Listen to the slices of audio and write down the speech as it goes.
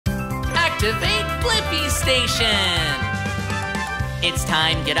Activate Blippi Station! It's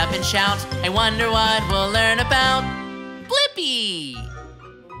time, get up and shout. I wonder what we'll learn about Blippi!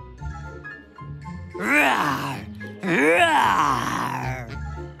 Roar! Roar!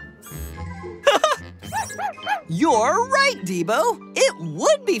 You're right, D.BO. It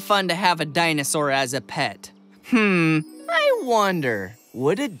would be fun to have a dinosaur as a pet. I wonder,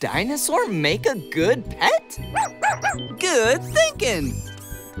 would a dinosaur make a good pet? Good thinking.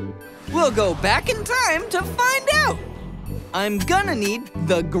 We'll go back in time to find out. I'm gonna need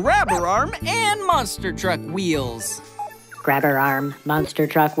the grabber arm and monster truck wheels. Grabber arm, monster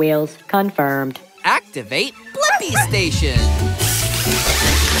truck wheels, confirmed. Activate Blippi Station.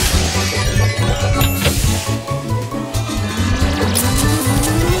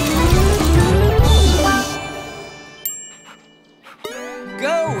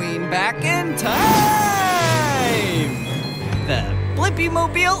 Going back in time! The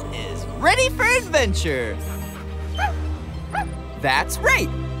BlippiMobile is ready for adventure. That's right,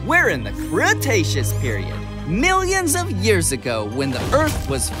 we're in the Cretaceous period, millions of years ago when the Earth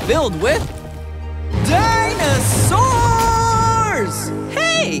was filled with dinosaurs!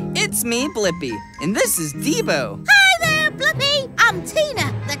 Hey, it's me, Blippi, and this is D.BO. Hi there, Blippi! I'm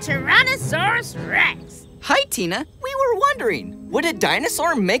Tina, the Tyrannosaurus Rex. Hi, Tina. We were wondering, would a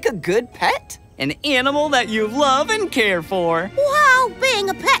dinosaur make a good pet? An animal that you love and care for. Wow, being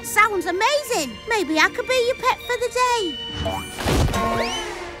a pet sounds amazing. Maybe I could be your pet for the day.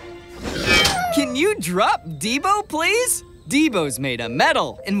 Can you drop D.BO, please? D.BO's made of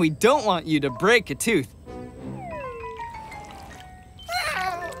metal, and we don't want you to break a tooth.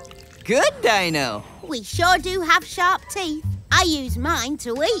 Good, Dino. We sure do have sharp teeth. I use mine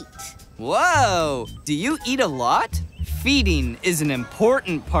to eat. Whoa, do you eat a lot? Feeding is an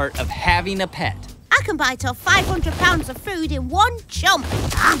important part of having a pet. I can bite off 500 pounds of food in one chomp.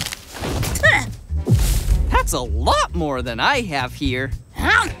 That's a lot more than I have here.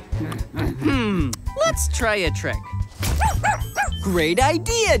 Let's try a trick. Great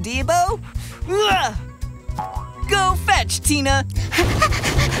idea, D.BO. Go fetch, Tina.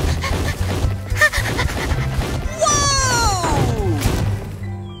 Whoa!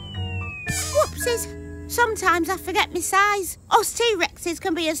 Whoopsies. Sometimes I forget my size. Us T-Rexes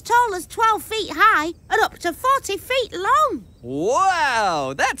can be as tall as 12 feet high and up to 40 feet long.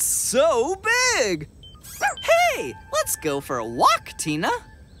 Wow, that's so big. Hey, let's go for a walk, Tina.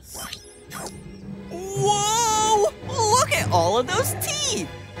 Whoa, look at all of those teeth.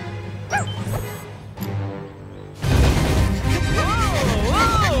 Whoa,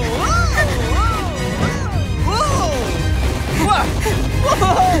 whoa, whoa, whoa, whoa, whoa, whoa,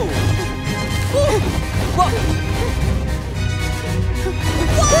 whoa,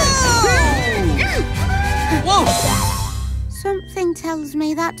 whoa. Something tells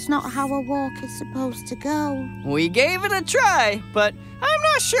me that's not how a walk is supposed to go. We gave it a try, but I'm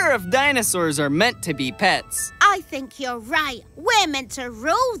not sure if dinosaurs are meant to be pets. I think you're right. We're meant to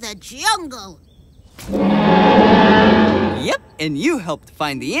rule the jungle. Yep, and you helped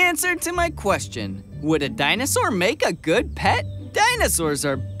find the answer to my question. Would a dinosaur make a good pet? Dinosaurs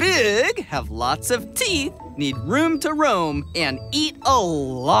are big, have lots of teeth, need room to roam, and eat a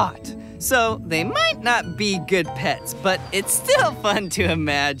lot. So they might not be good pets, but it's still fun to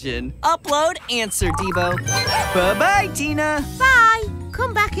imagine. Upload answer, D.BO. Bye-bye, Tina. Bye.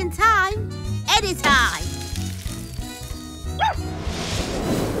 Come back in time. Anytime.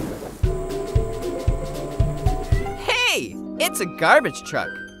 Hey, it's a garbage truck.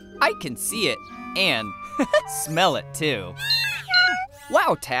 I can see it and smell it too.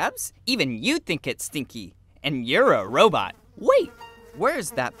 Wow, TABBS, even you think it's stinky, and you're a robot. Wait,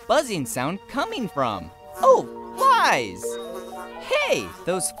 where's that buzzing sound coming from? Oh, flies! Hey,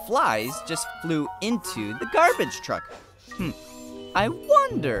 those flies just flew into the garbage truck. I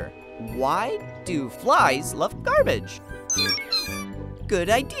wonder, why do flies love garbage? Good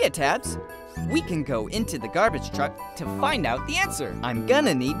idea, TABBS. We can go into the garbage truck to find out the answer. I'm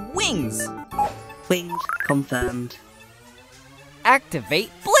gonna need wings. Wings confirmed.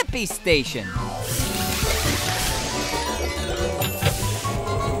 Activate Blippi Station.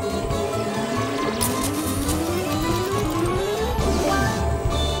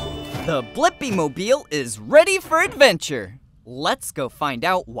 The BlippiMobile is ready for adventure. Let's go find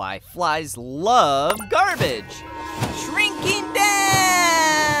out why flies love garbage. Shrinking down!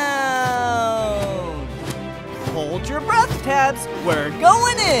 Hold your breath, TABBS. We're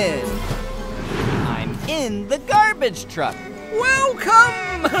going in. I'm in the garbage truck.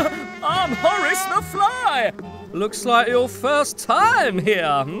 Welcome! I'm Horace the Fly. Looks like your first time here,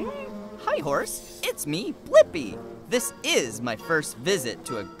 Hi, Horace. It's me, Blippi. This is my first visit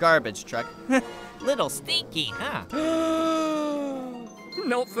to a garbage truck. Little stinky, huh?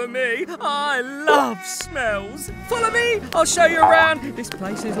 Not for me. I love smells. Follow me. I'll show you around. This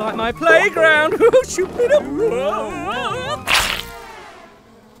place is like my playground.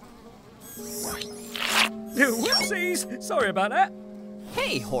 Whoopsies. Sorry about that.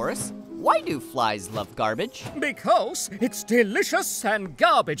 Hey, Horace. Why do flies love garbage? Because it's delicious and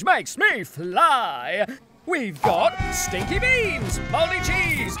garbage makes me fly. We've got stinky beans, moldy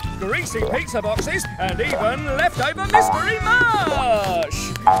cheese, greasy pizza boxes, and even leftover mystery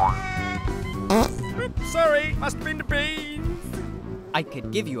mush. Oops, sorry, must have been the beans. I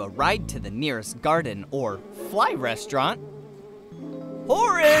could give you a ride to the nearest garden or fly restaurant.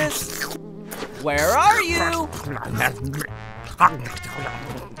 Horace! Where are you?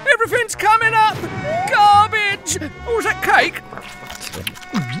 Everything's coming up! Garbage! Oh, was that cake?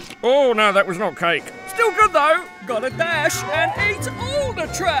 Oh, no, that was not cake. Still good, though. Gotta dash and eat all the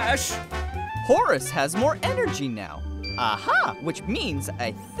trash. Horace has more energy now. Aha! Which means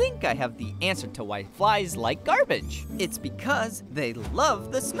I think I have the answer to why flies like garbage. It's because they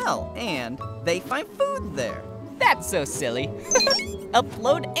love the smell and they find food there. That's so silly.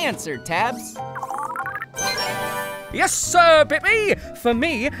 Upload answer, Tabs. Yes, sir, Blippi. For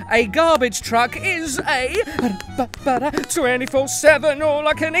me, a garbage truck is a 24/7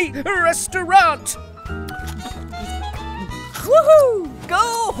 all-I-can-eat restaurant. Woohoo!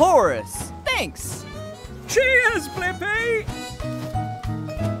 Go, Horace! Thanks! Cheers, Blippi!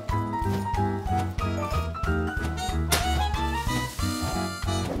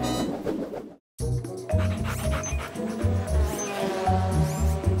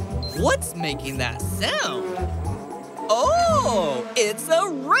 What's making that sound? Oh, it's a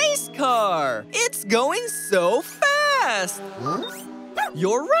race car! It's going so fast!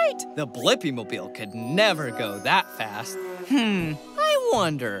 You're right, the BlippiMobile could never go that fast. I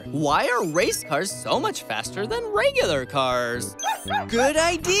wonder, why are race cars so much faster than regular cars? Good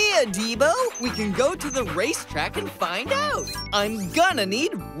idea, D.BO. We can go to the racetrack and find out. I'm gonna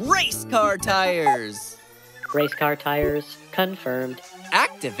need race car tires. Race car tires confirmed.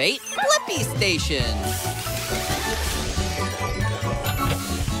 Activate Blippi Station.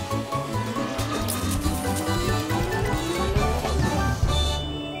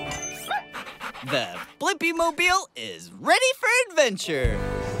 The BlippiMobile is ready for adventure.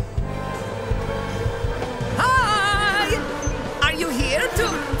 Hi! Are you here to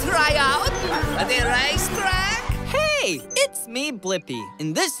try out the racetrack? Hey, it's me, Blippi,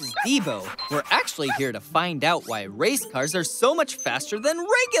 and this is D.BO. We're actually here to find out why race cars are so much faster than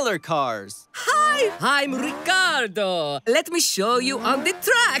regular cars. Hi! I'm Ricardo. Let me show you on the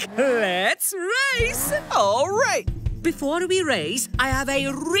track. Let's race! All right. Before we race, I have a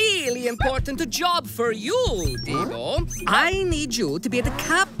really important job for you, D.BO. I need you to be the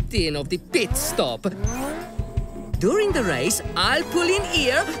captain of the pit stop. During the race, I'll pull in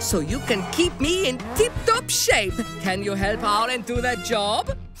here so you can keep me in tip-top shape. Can you help out and do that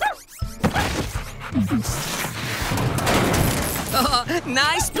job? Oh,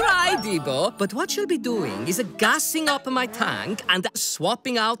 nice try, D.BO. But what you'll be doing is gassing up my tank and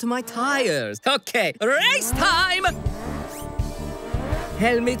swapping out my tires. Okay, race time!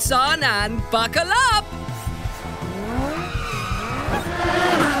 Helmets on and buckle up!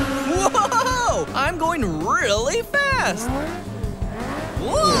 Whoa! I'm going really fast.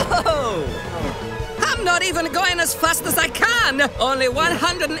 Whoa! I'm not even going as fast as I can. Only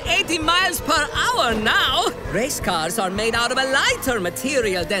 180 miles per hour now. Race cars are made out of a lighter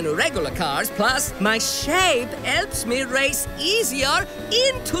material than regular cars. Plus, my shape helps me race easier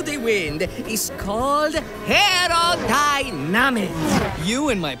into the wind. It's called aerodynamics. You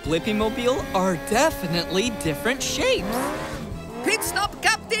and my BlippiMobile are definitely different shapes. Pit stop,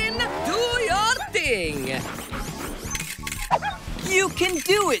 Captain. Do your thing. You can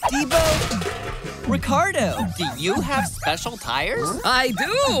do it, D.BO. Ricardo, do you have special tires? I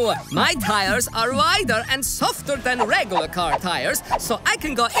do! My tires are wider and softer than regular car tires, so I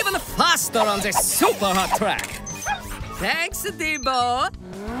can go even faster on this super hot track. Thanks, D.BO.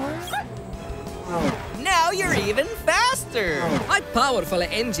 Now you're even faster. My powerful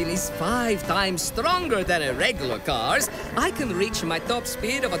engine is 5 times stronger than a regular car's. I can reach my top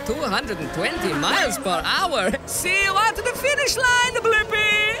speed of 220 miles per hour. See you at the finish line,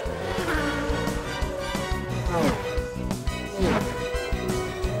 Blippi!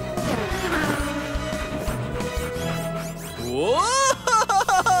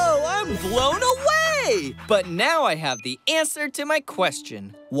 Whoa! I'm blown away! Hey! But now I have the answer to my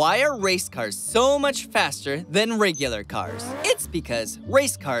question. Why are race cars so much faster than regular cars? It's because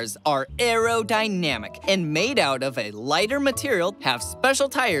race cars are aerodynamic and made out of a lighter material, have special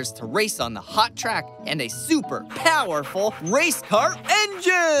tires to race on the hot track, and a super powerful race car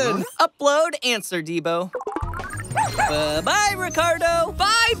engine! Upload answer, D.BO. Bye-bye, Ricardo.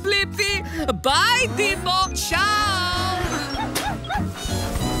 Bye, Blippi. Bye, D.BO. Ciao.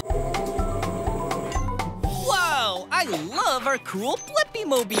 Wow, I love our cool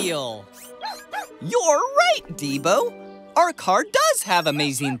BlippiMobile. You're right, D.BO. Our car does have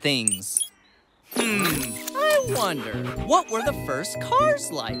amazing things. I wonder, what were the first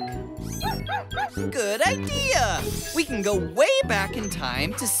cars like? Good idea! We can go way back in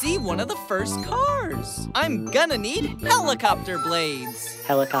time to see one of the first cars. I'm gonna need helicopter blades.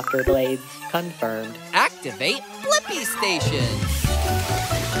 Helicopter blades confirmed. Activate Blippi Station.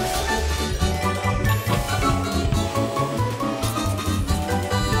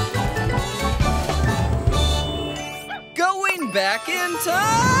 Going back in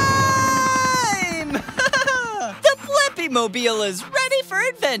time! The BlippiMobile is ready for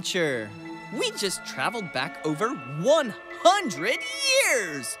adventure. We just traveled back over 100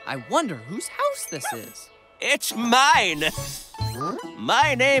 years. I wonder whose house this is. It's mine.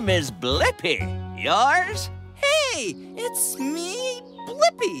 My name is Blippi. Yours? Hey, it's me,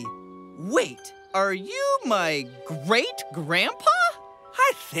 Blippi. Wait, are you my great-grandpa?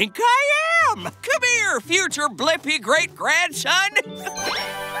 I think I am. Come here, future Blippi great-grandson.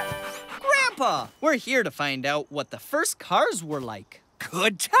 Grandpa, we're here to find out what the first cars were like.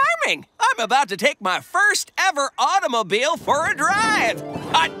 Good timing. I'm about to take my first ever automobile for a drive.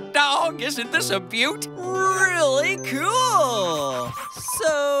 Hot dog, isn't this a beaut? Really cool.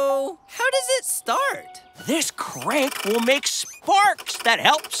 So, how does it start? This crank will make sparks that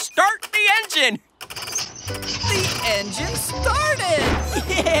help start the engine. The engine started!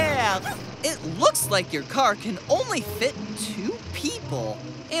 Yeah! It looks like your car can only fit 2 people.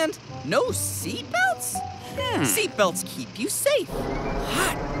 And no seatbelts? Seatbelts keep you safe.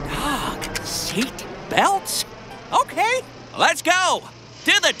 Hot dog, seat belts? Okay, let's go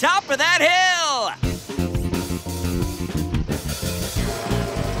to the top of that hill.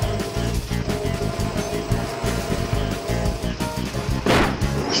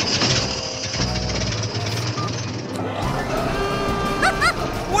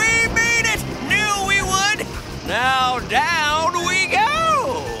 We made it! Knew we would! Now down we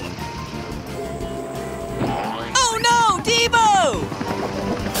go! Oh no, D.BO!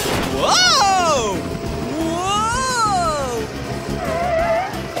 Whoa! Whoa!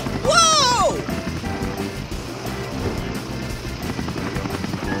 Whoa!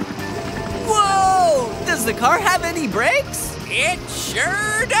 Whoa! Does the car have any brakes? It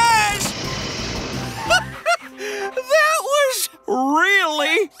sure does! That was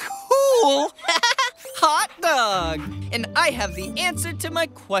really cool! Hot dog! And I have the answer to my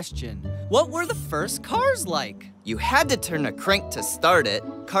question. What were the first cars like? You had to turn a crank to start it,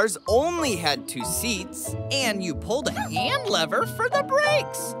 cars only had 2 seats, and you pulled a hand lever for the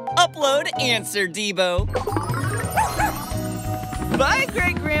brakes. Upload answer, D.BO. Bye,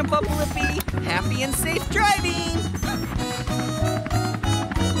 Great-Grandpa Blippi. Happy and safe driving.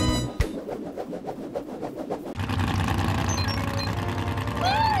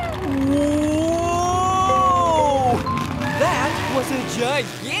 Whoa! That was a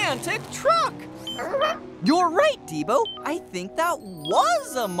gigantic truck! You're right, D.BO. I think that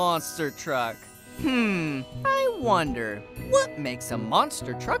was a monster truck. I wonder, what makes a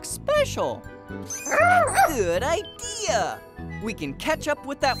monster truck special? Good idea! We can catch up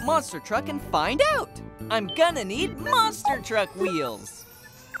with that monster truck and find out. I'm gonna need monster truck wheels.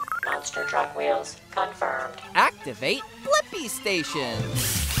 Monster truck wheels confirmed. Activate Blippi Station.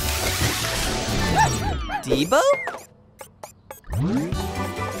 D.BO?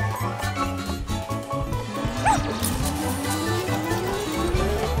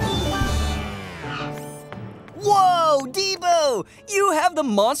 Whoa, D.BO! You have the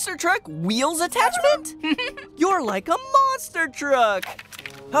monster truck wheels attachment? You're like a monster truck.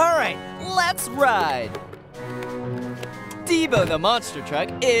 All right, let's ride. D.BO the monster truck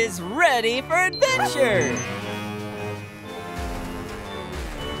is ready for adventure.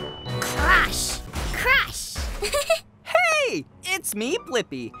 Crash! Crash! Hey, it's me,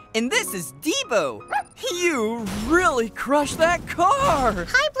 Blippi, and this is D.BO. You really crushed that car.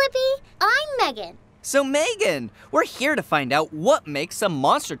 Hi, Blippi. I'm Megan. So, Megan, we're here to find out what makes a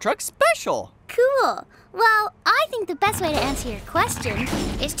monster truck special. Cool. Well, I think the best way to answer your question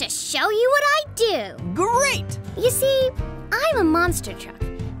is to show you what I do. Great! You see, I'm a monster truck,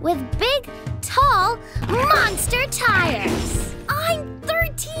 with big, tall, monster tires. I'm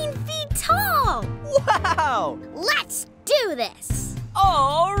 13 feet tall. Wow! Let's do this.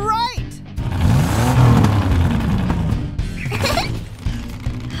 All right!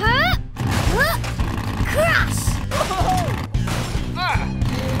 Huh? Crash!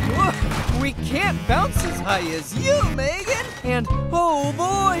 We can't bounce as high as you, Megan! And, oh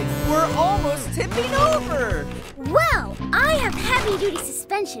boy, we're almost tipping over! Well, I have heavy-duty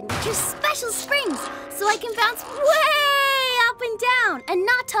suspension, which are special springs, so I can bounce way up and down and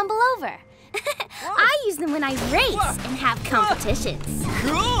not tumble over. I use them when I race and have competitions.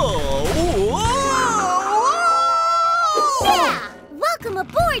 Cool! Whoa! Yeah! Welcome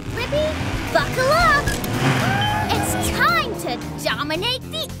aboard, Blippi! Buckle up! It's time to dominate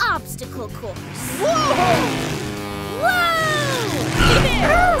the obstacle course. Whoa!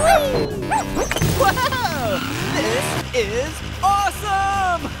 Wow! This is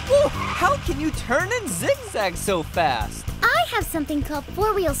awesome! Woo! How can you turn and zigzag so fast? I have something called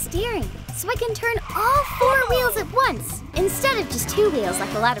four-wheel steering, so I can turn all four wheels at once, instead of just two wheels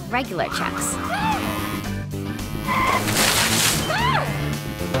like a lot of regular trucks.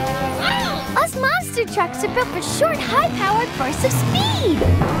 Us monster trucks are built for short, high-powered bursts of speed.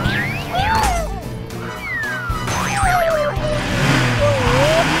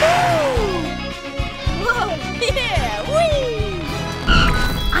 Whoa! Yeah! Whee!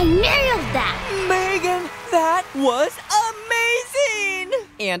 I nailed that! Megan, that was amazing!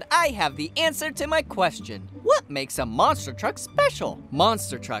 And I have the answer to my question. What makes a monster truck special?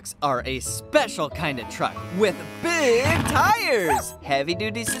 Monster trucks are a special kind of truck with big tires,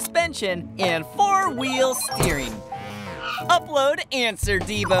 heavy-duty suspension, and four-wheel steering. Upload answer,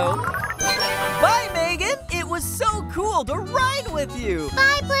 D.BO. Bye, Megan. It was so cool to ride with you.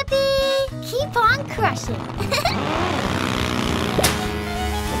 Bye, Blippi! Keep on crushing.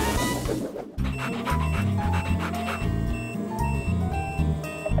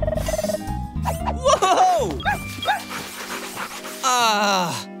 Whoa!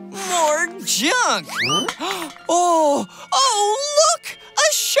 More junk. Oh, look!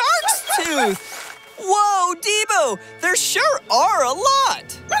 A shark's tooth! Whoa, D.BO, there sure are a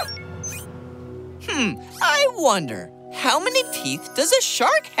lot. I wonder, how many teeth does a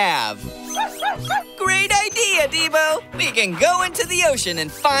shark have? Great idea, D.BO. We can go into the ocean and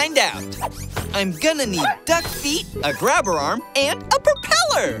find out. I'm gonna need duck feet, a grabber arm, and a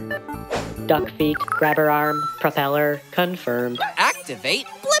propeller. Duck feet, grabber arm, propeller, confirmed. Activate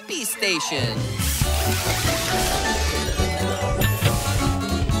Blippi Station.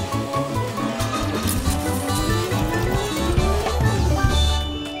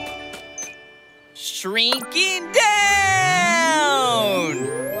 Shrinking down!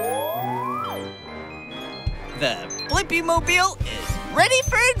 The BlippiMobile is ready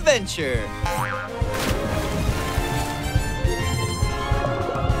for adventure.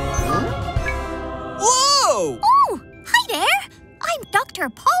 Whoa! Oh, hi there. I'm Dr.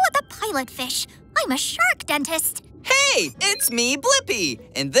 Paula the Pilotfish. I'm a shark dentist. Hey, it's me, Blippi,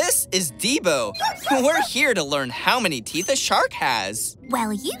 and this is D.BO. We're here to learn how many teeth a shark has.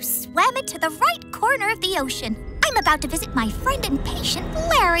 Well, you swam into the right corner of the ocean. I'm about to visit my friend and patient,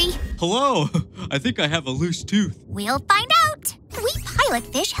 Larry. Hello. I think I have a loose tooth. We'll find out. We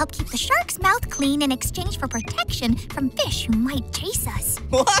pilotfish help keep the shark's mouth clean in exchange for protection from fish who might chase us.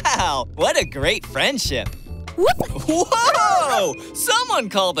 Wow, what a great friendship. Whoop. Whoa! Someone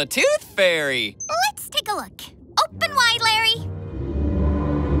call the Tooth Fairy. Let's take a look. Open wide, Larry.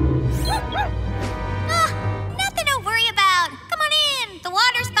 Nothing to worry about. Come on in. The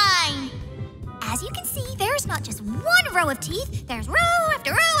water's fine. As you can see, there's not just one row of teeth. There's row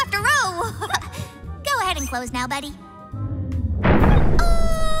after row after row. Go ahead and close now, buddy.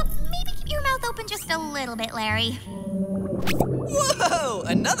 Maybe keep your mouth open just a little bit, Larry. Whoa!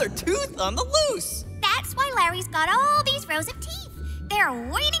 Another tooth on the loose. That's why Larry's got all these rows of teeth. They're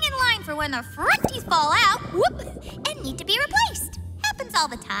waiting in line for when the front teeth fall out, and need to be replaced. Happens all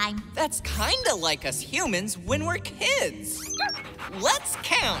the time. That's kinda like us humans when we're kids. Let's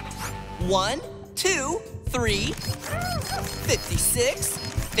count. 1, 2, 3, 56,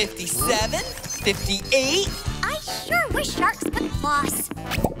 57, 58. I sure wish sharks could floss.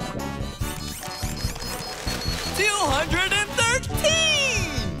 213!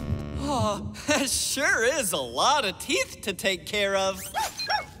 Oh, that sure is a lot of teeth to take care of.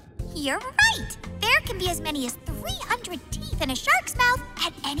 You're right. There can be as many as 300 teeth in a shark's mouth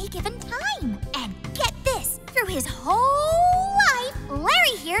at any given time. And get this, through his whole life,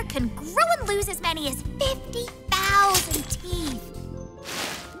 Larry here can grow and lose as many as 50,000 teeth.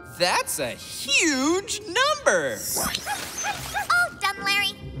 That's a huge number. All done,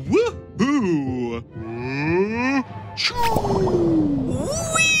 Larry. Whoo!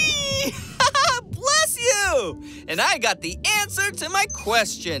 Whee! Bless you! And I got the answer to my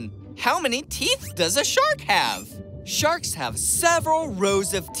question. How many teeth does a shark have? Sharks have several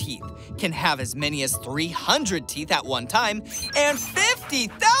rows of teeth, can have as many as 300 teeth at one time, and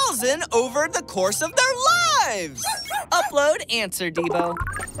 50,000 over the course of their lives. Upload answer, D.BO.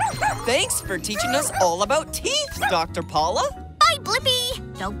 Thanks for teaching us all about teeth, Dr. Paula. Bye, Blippi.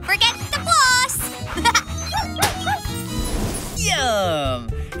 Don't forget the floss. Yum!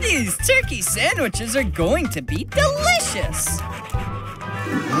 These turkey sandwiches are going to be delicious.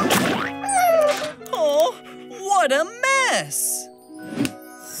 Oh, what a mess!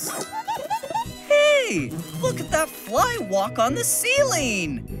 Hey, look at that fly walk on the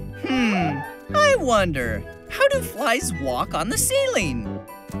ceiling. I wonder, how do flies walk on the ceiling?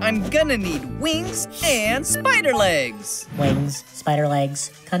 I'm gonna need wings and spider legs. Wings, spider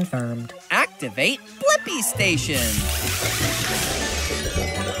legs, confirmed. Activate Blippi Station.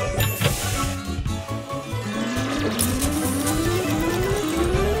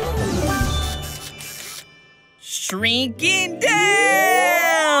 Shrinking down!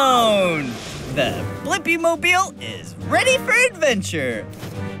 The BlippiMobile is ready for adventure.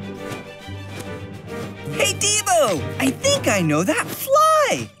 Hey, D.BO, I think I know that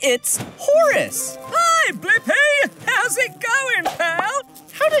fly. It's Horace. Hi, Blippi! How's it going, pal?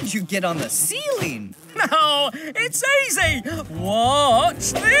 How did you get on the ceiling? No, it's easy.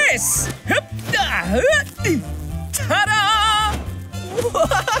 Watch this. Ta-da!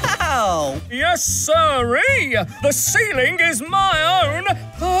 Wow! Yes, sirree! The ceiling is my own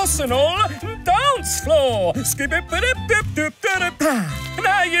personal dance floor. Skip-it-bit-dip-dip-dip-dip.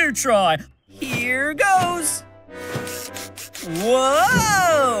 Now you try. Here goes.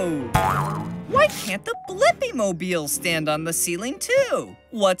 Whoa! Why can't the BlippiMobile stand on the ceiling too?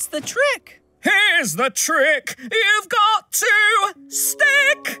 What's the trick? Here's the trick. You've got to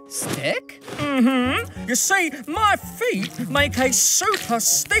stick. Stick? You see, my feet make a super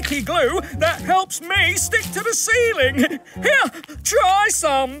sticky glue that helps me stick to the ceiling. Here, try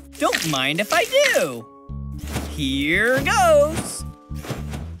some. Don't mind if I do. Here goes.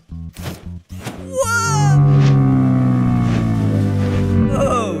 Whoa!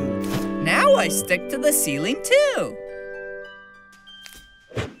 Oh, now I stick to the ceiling too.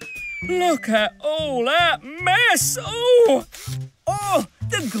 Look at all that mess. Oh,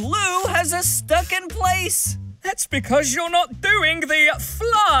 the glue has us stuck in place. That's because you're not doing the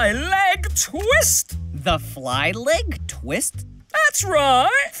fly leg twist. The fly leg twist? That's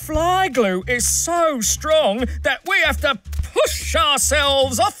right. Fly glue is so strong that we have to push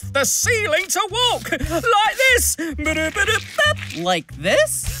ourselves off the ceiling to walk. Like this. Like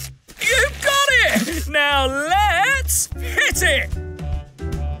this? You got it. Now let's hit it.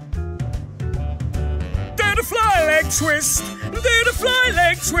 Do the fly leg twist. Do the fly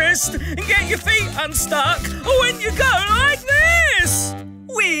leg twist. And get your feet unstuck when you go like this.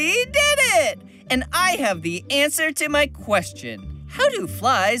 We did it! And I have the answer to my question. How do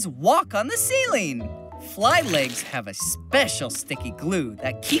flies walk on the ceiling? Fly legs have a special sticky glue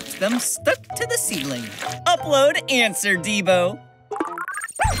that keeps them stuck to the ceiling. Upload answer, D.BO.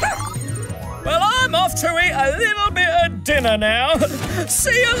 Well, I'm off to eat a little bit of dinner now.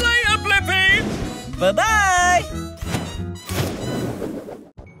 See you later, Blippi. Bye-bye.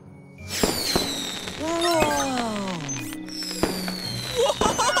 Whoa!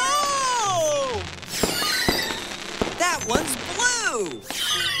 That one's blue.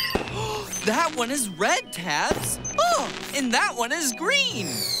 That one is red, Tabs. Oh, and that one is green.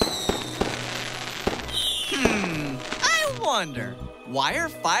 I wonder, why are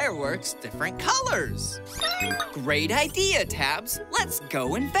fireworks different colors? Great idea, Tabs. Let's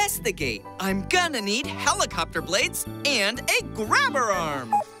go investigate. I'm gonna need helicopter blades and a grabber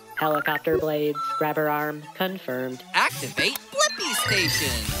arm. Helicopter blades, grabber arm, confirmed. Activate Blippi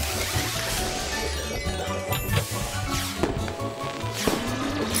Station.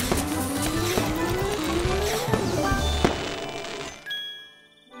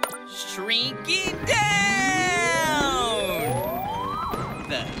 Shrinking down!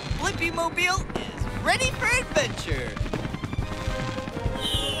 The BlippiMobile is ready for adventure.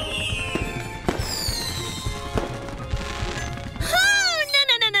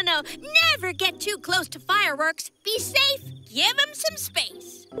 No. Never get too close to fireworks. Be safe. Give them some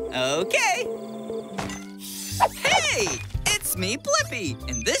space. Okay. Hey, it's me, Blippi,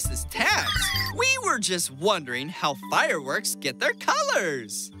 and this is Tabs. We were just wondering how fireworks get their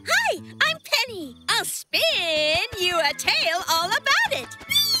colors. Hi, I'm Penny. I'll spin you a tale all about it.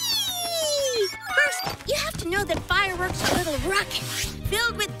 Whee! First, you have to know that fireworks are little rockets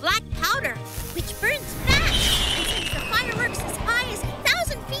filled with black powder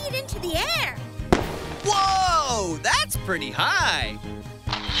pretty high.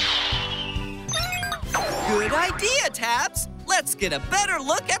 Good idea, Tabs. Let's get a better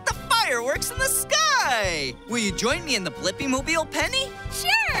look at the fireworks in the sky. Will you join me in the BlippiMobile, Penny?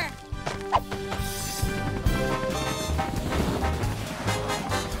 Sure!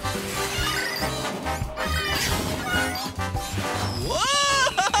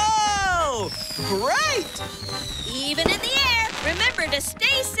 Whoa! Bright! Even in the air, remember to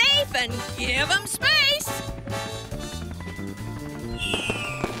stay safe and give them space.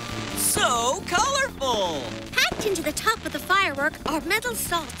 So colorful! Packed into the top of the firework are metal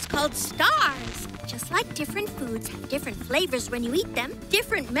salts called stars. Just like different foods have different flavors when you eat them,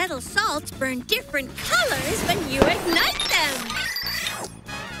 different metal salts burn different colors when you ignite them.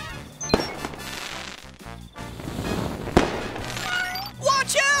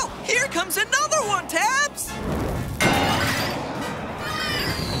 Watch out! Here comes another one, Tabs!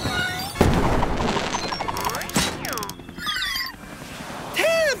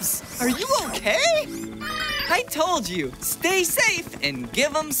 Tabs! Are you okay? I told you, stay safe and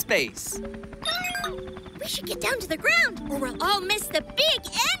give them space. We should get down to the ground or we'll all miss the big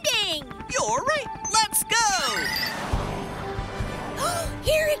ending. You're right. Let's go!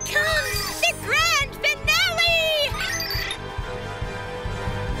 Here it comes! The grand finale!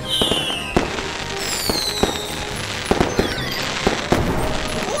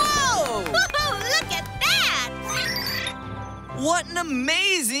 Whoa! Whoa, look at that! What an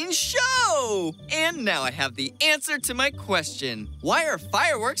amazing show! And now I have the answer to my question. Why are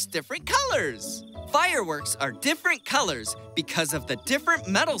fireworks different colors? Fireworks are different colors because of the different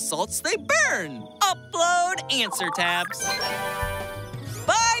metal salts they burn. Upload answer, Tabs.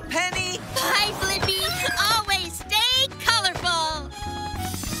 Bye, Penny. Bye, Blippi. Always stay colorful.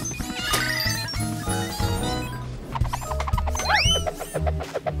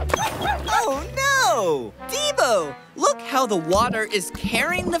 Oh, no! D.BO, look how the water is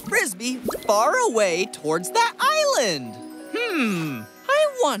carrying the Frisbee far away towards that island. I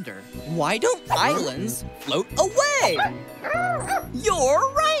wonder, why don't islands float away?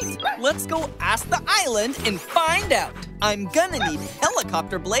 You're right! Let's go ask the island and find out. I'm gonna need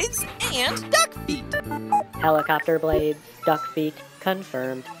helicopter blades and duck feet. Helicopter blades, duck feet,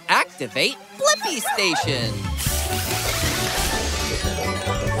 confirmed. Activate Blippi Station.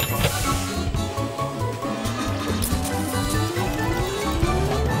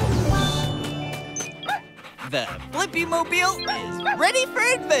 The BlippiMobile is ready for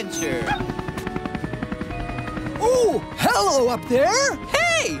adventure. Oh, hello up there.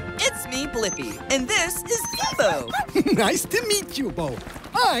 Hey, it's me, Blippi, and this is D.BO. Nice to meet you both.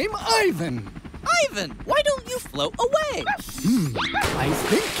 I'm Ivan. Ivan, why don't you float away? I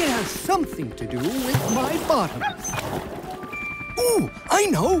think it has something to do with my bottoms. Ooh, I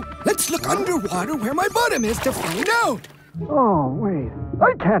know. Let's look underwater where my bottom is to find out. Oh, wait.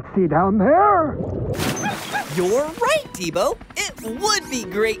 I can't see down there. You're right, D.BO. It would be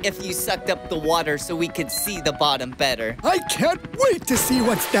great if you sucked up the water so we could see the bottom better. I can't wait to see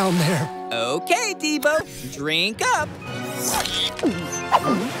what's down there. Okay, D.BO. Drink up.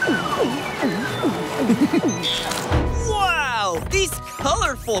 Wow! These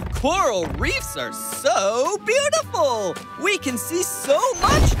colorful coral reefs are so beautiful! We can see so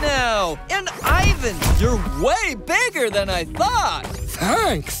much now! And Ivan, you're way bigger than I thought!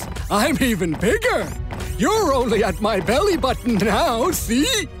 Thanks! I'm even bigger! You're only at my belly button now,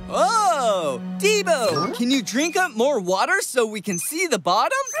 see? Oh! D.BO, can you drink up more water so we can see the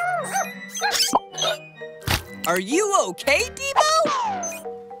bottom? Are you okay, D.BO?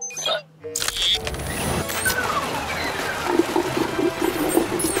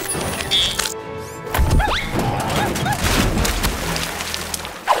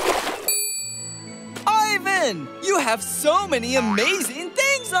 Ivan, you have so many amazing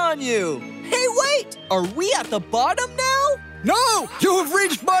things on you. Hey, wait, are we at the bottom now? No, you've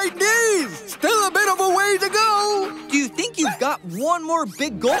reached my knees. Still a bit of a way to go. Do you think you've got one more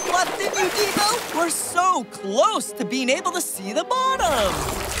big gulp left in you, D.BO? We're so close to being able to see the bottom.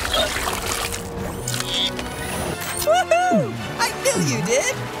 Woohoo! I knew you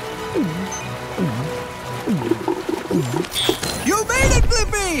did. You made it,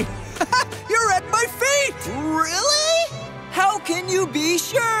 Blippi! You're at my feet! Really? How can you be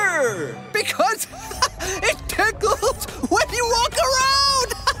sure? Because it tickles when you walk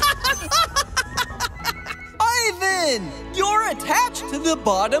around! Ivan, you're attached to the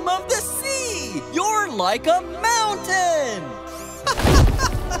bottom of the sea. You're like a mountain.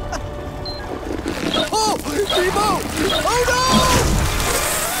 Oh, D.BO! Oh, no!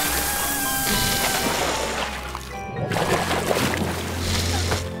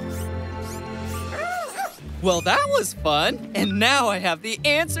 Well, that was fun. And now I have the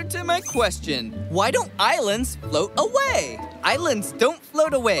answer to my question. Why don't islands float away? Islands don't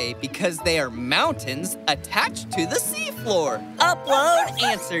float away because they are mountains attached to the seafloor. Upload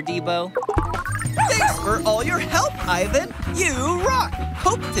answer, D.BO. Thanks for all your help, Ivan. You rock.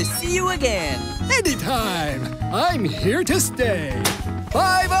 Hope to see you again. Anytime. I'm here to stay.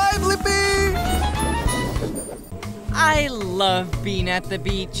 Bye-bye, Blippi! I love being at the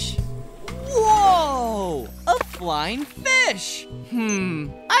beach. Whoa! A flying fish.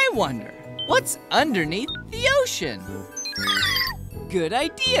 I wonder, what's underneath the ocean? Good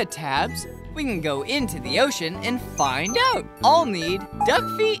idea, Tabs. We can go into the ocean and find out. I'll need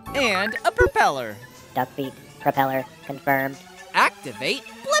duck feet and a propeller. Duck feet, propeller, confirmed. Activate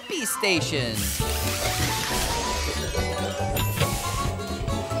Blippi Station.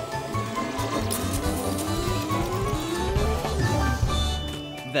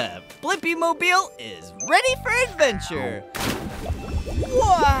 The BlippiMobile is ready for adventure.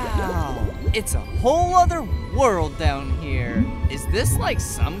 Wow! It's a whole other world down here. Is this like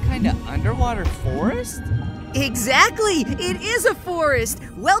some kind of underwater forest? Exactly! It is a forest!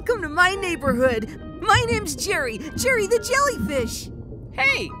 Welcome to my neighborhood. My name's Jerry the jellyfish.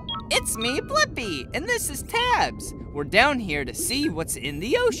 Hey, it's me, Blippi, and this is Tabs. We're down here to see what's in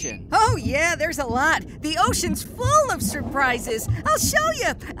the ocean. Oh yeah, there's a lot. The ocean's full of surprises. I'll show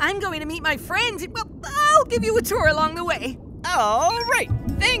you. I'm going to meet my friend. Well, I'll give you a tour along the way. All right,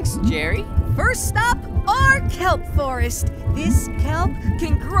 thanks, Jerry. First stop, our kelp forest. This kelp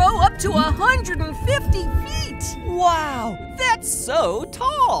can grow up to 150 feet. Wow, that's so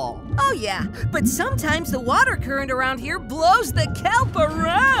tall. Oh yeah, but sometimes the water current around here blows the kelp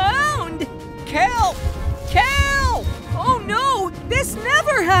around. Kelp! Kelp! Oh no, this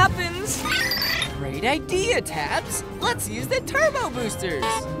never happens. Great idea, Tabs. Let's use the turbo boosters.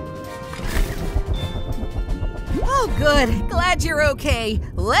 Oh good, glad you're okay.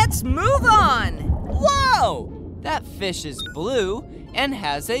 Let's move on. Whoa! That fish is blue and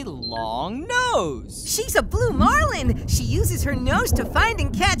has a long nose. She's a blue marlin. She uses her nose to find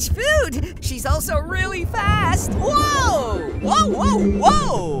and catch food. She's also really fast. Whoa! Whoa, whoa,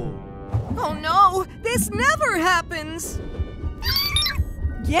 whoa! Oh no, this never happens.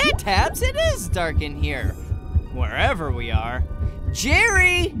 Yeah, Tabs, it is dark in here. Wherever we are.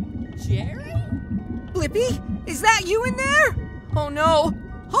 Jerry! Jerry? Blippi, is that you in there? Oh no,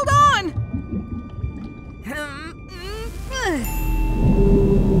 hold on.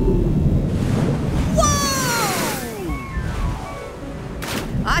 Whoa!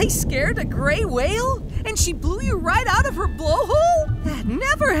 I scared a gray whale and she blew you right out of her blowhole? That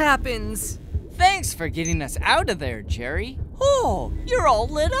never happens. Thanks for getting us out of there, Jerry. Oh, you're all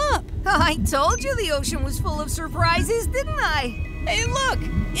lit up. I told you the ocean was full of surprises, didn't I? Hey, look,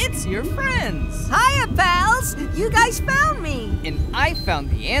 it's your friends. Hiya, pals. You guys found me. And I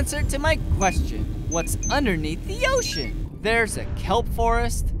found the answer to my question. What's underneath the ocean? There's a kelp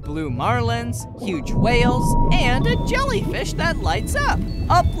forest, blue marlins, huge whales, and a jellyfish that lights up.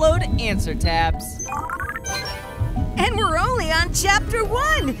 Upload answer, Tabs. And we're only on chapter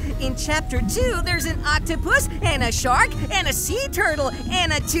 1. In chapter 2, there's an octopus and a shark and a sea turtle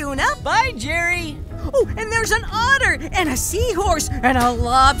and a tuna. Bye, Jerry. Oh, and there's an otter and a seahorse and a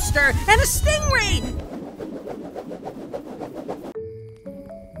lobster and a stingray.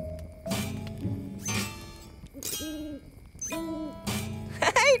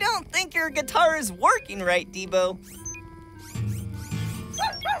 I don't think your guitar is working right, D.BO.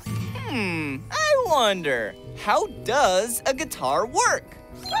 I wonder, how does a guitar work?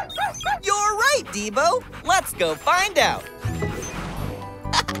 You're right, D.BO. Let's go find out.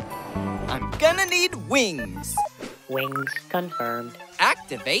 I'm gonna need wings. Wings confirmed.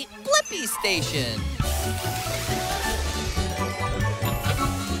 Activate Blippi Station.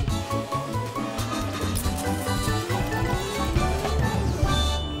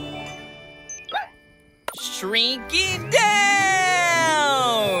 Shrinking down!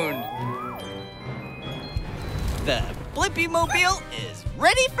 The BlippiMobile is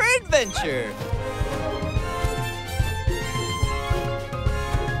ready for adventure.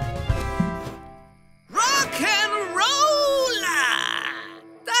 Rock and rolla!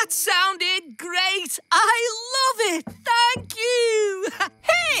 That sounded great. I love it. Thank you.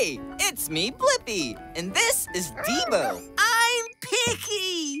 Hey, it's me, Blippi, and this is D.BO. I'm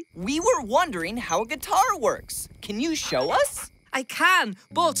picky. We were wondering how a guitar works. Can you show us? I can,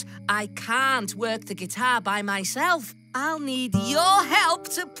 but I can't work the guitar by myself. I'll need your help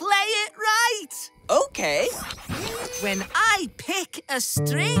to play it right. Okay. When I pick a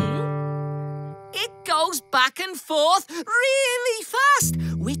string, it goes back and forth really fast,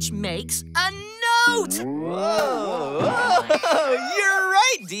 which makes a note! Whoa, you're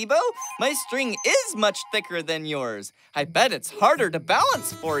right, D.BO. My string is much thicker than yours. I bet it's harder to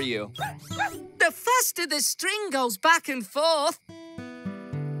balance for you. The faster the string goes back and forth,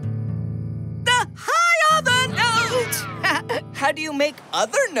 the higher the note! How do you make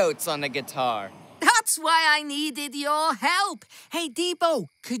other notes on a guitar? That's why I needed your help. Hey, D.BO,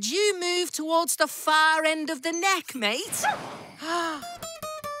 could you move towards the far end of the neck, mate?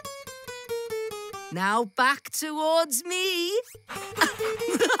 Now back towards me.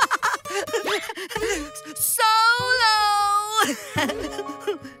 Solo!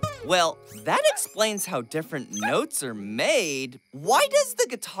 Well, that explains how different notes are made. Why does the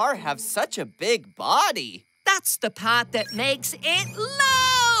guitar have such a big body? That's the part that makes it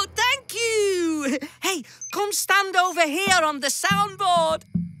loud. Thank you. Hey, come stand over here on the soundboard.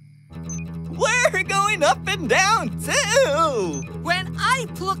 We're going up and down, too! When I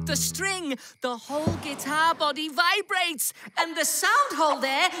pluck the string, the whole guitar body vibrates, and the sound hole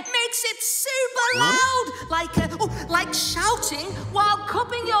there makes it super loud, like shouting while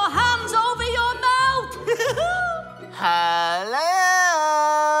cupping your hands over your mouth. Hello!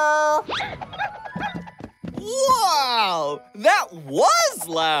 Wow, that was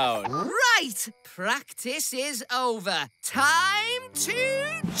loud! Right! Practice is over. Time to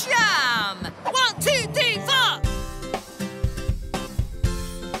jam! 1, 2, 3, 4!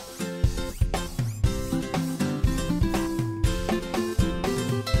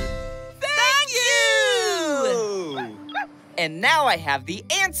 Thank you! And now I have the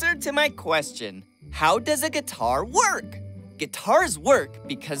answer to my question. How does a guitar work? Guitars work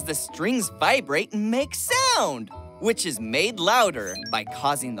because the strings vibrate and make sound, which is made louder by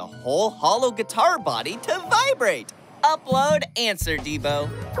causing the whole hollow guitar body to vibrate. Upload answer, D.BO.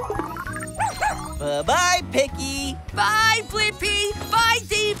 Bye-bye, Picky. Bye, Blippi. Bye,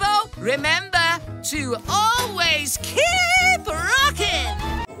 D.BO. Remember to always keep rocking.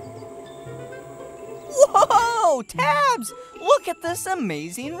 Whoa, Tabs! Look at this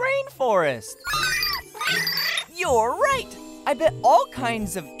amazing rainforest. You're right. I bet all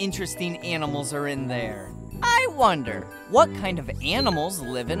kinds of interesting animals are in there. I wonder, what kind of animals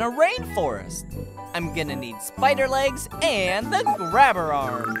live in a rainforest? I'm gonna need spider legs and the grabber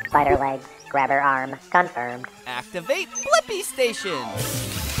arm. Spider legs, grabber arm, confirmed. Activate Blippi Station.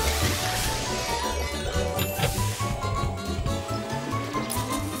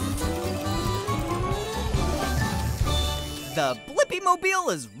 The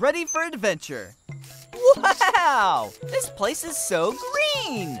BlippiMobile is ready for adventure. Wow! This place is so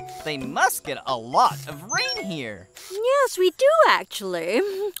green! They must get a lot of rain here. Yes, we do actually.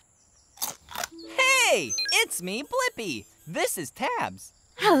 Hey! It's me, Blippi. This is Tabs.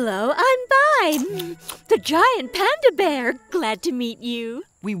 Hello, I'm Bi, the giant panda bear. Glad to meet you.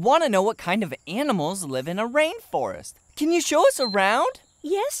 We want to know what kind of animals live in a rainforest. Can you show us around?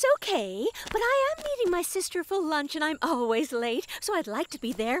 Yes, okay. But I am meeting my sister for lunch and I'm always late, so I'd like to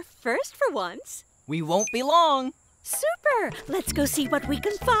be there first for once. We won't be long. Super! Let's go see what we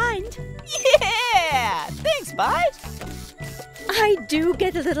can find. Yeah! Thanks, Bi. I do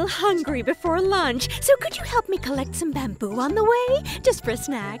get a little hungry before lunch, so could you help me collect some bamboo on the way? Just for a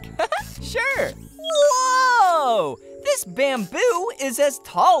snack. Sure. Whoa! This bamboo is as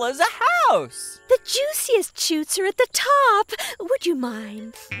tall as a house. The juiciest shoots are at the top. Would you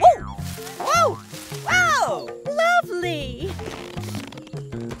mind? Whoa! Whoa! Wow! Lovely!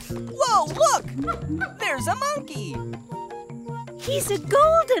 Whoa, look! There's a monkey. He's a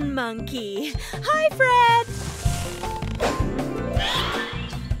golden monkey. Hi, Fred.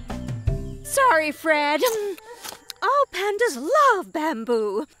 Sorry, Fred. All pandas love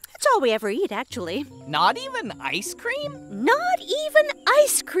bamboo. It's all we ever eat, actually. Not even ice cream? Not even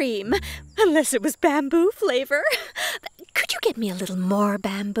ice cream. Unless it was bamboo flavor. Could you get me a little more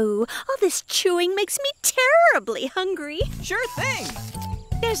bamboo? All this chewing makes me terribly hungry. Sure thing.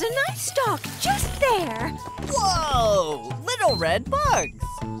 There's a nice stalk just there. Whoa! Little red bugs.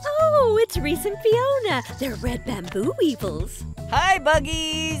 Oh, it's Reese and Fiona. They're red bamboo weevils. Hi,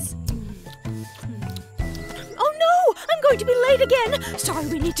 buggies. Oh, no! I'm going to be late again. Sorry,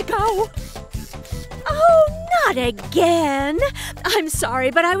 we need to go. Oh, not again. I'm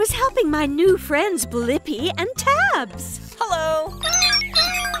sorry, but I was helping my new friends Blippi and Tabs. Hello.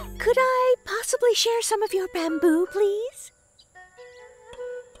 Could I possibly share some of your bamboo, please?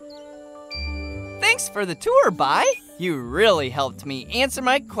 Thanks for the tour, Bi. You really helped me answer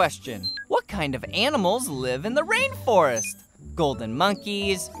my question. What kind of animals live in the rainforest? Golden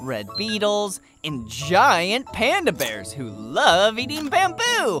monkeys, red beetles, and giant panda bears who love eating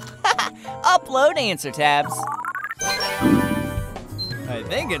bamboo. Upload answer, Tabs. I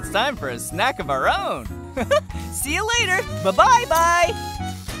think it's time for a snack of our own. See you later. Bye-bye-bye.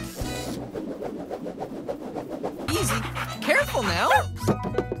 Easy. Careful now.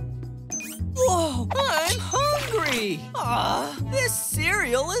 Whoa, I'm hungry. Aw, this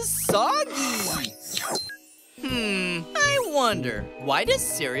cereal is soggy. I wonder, why does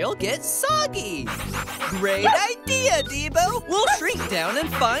cereal get soggy? Great idea, D.BO. We'll shrink down and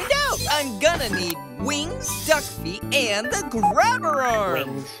find out. I'm gonna need wings, duck feet, and the grabber arm.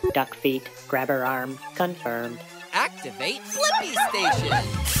 Wings, duck feet, grabber arm, confirmed. Activate Blippi Station.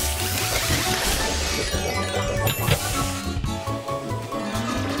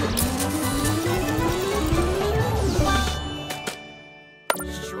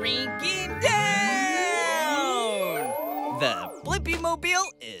 Shrinking down! The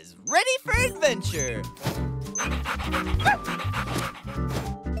BlippiMobile is ready for adventure.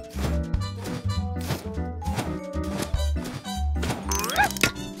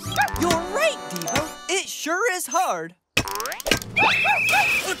 You're right, D.BO. It sure is hard.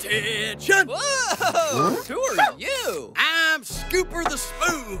 Attention! Whoa! Who are you? I'm Scooper the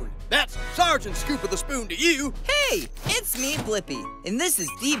Spoon. That's Sergeant Scooper the Spoon to you. Hey, it's me, Blippi, and this is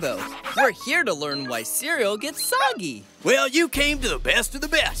D.BO. We're here to learn why cereal gets soggy. Well, you came to the best of the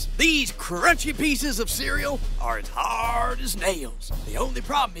best. These crunchy pieces of cereal are as hard as nails. The only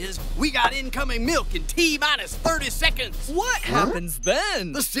problem is we got incoming milk in T-minus 30 seconds. What happens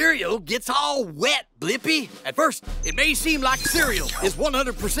then? The cereal gets all wet, Blippi. At first, it may seem like cereal is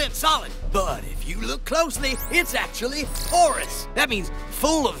 100% solid, but if you look closely, it's actually porous. That means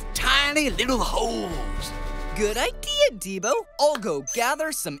full of tiny little holes. Good idea, D.BO. I'll go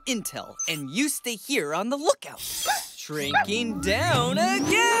gather some intel, and you stay here on the lookout. Shrinking down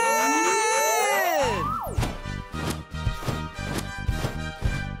again!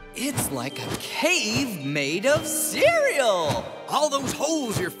 It's like a cave made of cereal. All those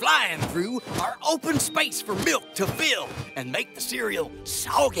holes you're flying through are open space for milk to fill and make the cereal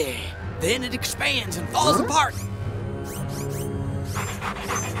soggy. Then it expands and falls apart.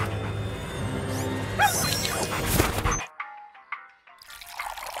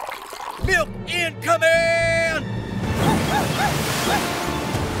 Milk incoming!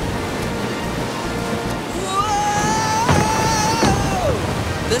 Whoa!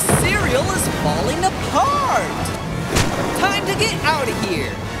 The cereal is falling apart! Time to get out of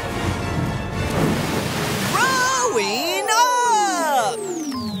here! Growing up!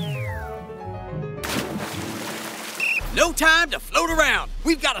 No time to float around.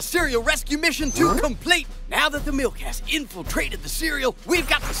 We've got a cereal rescue mission to complete. Now that the milk has infiltrated the cereal, we've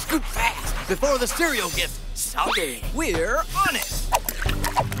got to scoop fast before the cereal gets soggy. We're on it.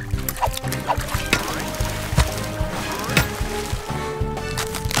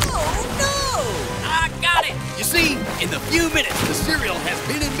 Oh no! I got it. You see, in the few minutes the cereal has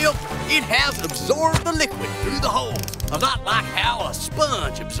been in milk, it has absorbed the liquid through the holes. A lot like how a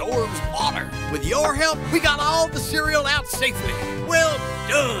sponge absorbs water. With your help, we got all the cereal out safely. Well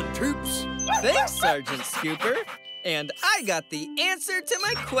done, troops. Thanks, Sergeant Scooper. And I got the answer to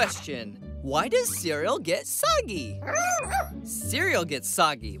my question. Why does cereal get soggy? Cereal gets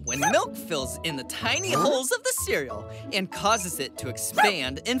soggy when milk fills in the tiny holes of the cereal and causes it to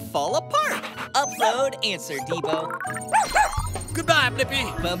expand and fall apart. Upload answer, D.BO. Goodbye,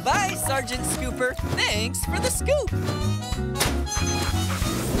 Blippi. Bye-bye, Sergeant Scooper. Thanks for the scoop.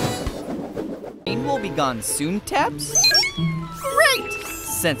 Rain will be gone soon, TABBS? Great!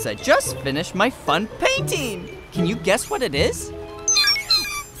 Since I just finished my fun painting. Can you guess what it is?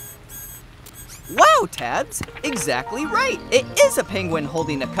 Wow, TABBS! Exactly right! It is a penguin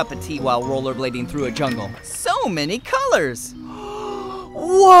holding a cup of tea while rollerblading through a jungle. So many colors!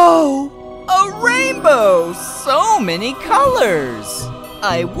 Whoa! A rainbow! So many colors!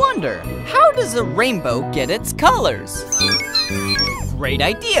 I wonder, how does a rainbow get its colors? Great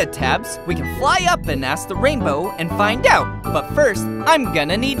idea, TABBS! We can fly up and ask the rainbow and find out. But first, I'm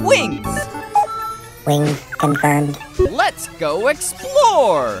gonna need wings. Wings confirmed. Let's go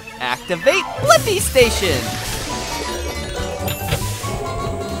explore! Activate Blippi Station!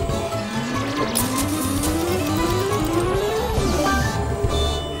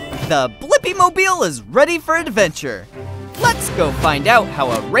 The BlippiMobile is ready for adventure. Let's go find out how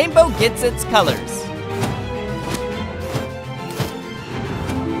a rainbow gets its colors.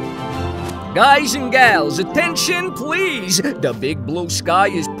 Guys and gals, attention please! The big blue sky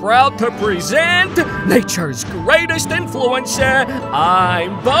is proud to present nature's greatest influencer.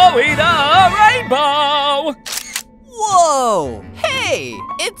 I'm Bowie the Rainbow! Whoa! Hey,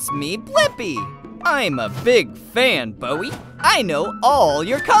 it's me, Blippi. I'm a big fan, Bowie. I know all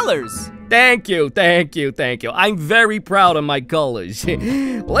your colors. Thank you, thank you, thank you. I'm very proud of my colors.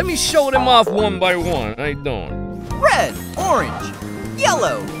 Let me show them off one by one. I don't. Red, orange,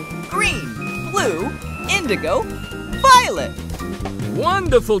 yellow, green, blue, indigo, violet.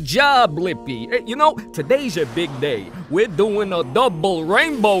 Wonderful job, Blippi. You know, today's a big day. We're doing a double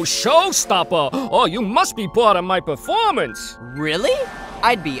rainbow showstopper. Oh, you must be part of my performance. Really?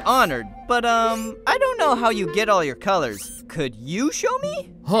 I'd be honored, but I don't know how you get all your colors. Could you show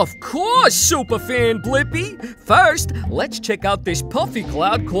me? Of course, superfan Blippi. First, let's check out this puffy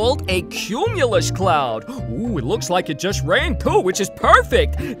cloud called a cumulus cloud. Ooh, it looks like it just rained too, which is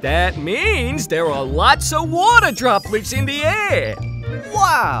perfect. That means there are lots of water droplets in the air.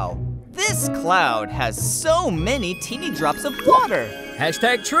 Wow! This cloud has so many teeny drops of water.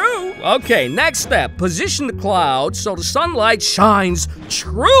 Hashtag true. Okay, next step. Position the cloud so the sunlight shines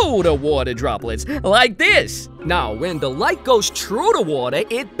true to water droplets, like this. Now, when the light goes true to water,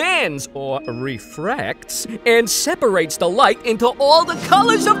 it bends, or refracts, and separates the light into all the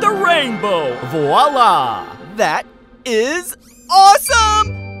colors of the rainbow. Voila! That is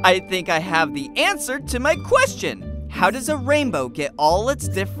awesome! I think I have the answer to my question. How does a rainbow get all its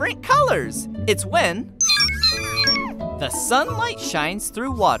different colors? It's when the sunlight shines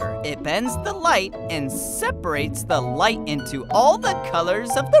through water. It bends the light and separates the light into all the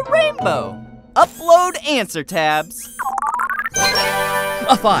colors of the rainbow. Upload answer tabs.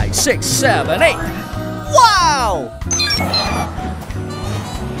 5, 6, 7, 8. Wow!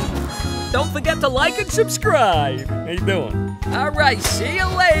 Don't forget to like and subscribe. How you doing? All right, see you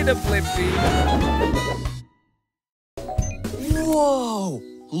later, Blippi. Whoa!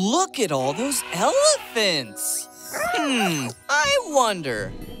 Look at all those elephants! I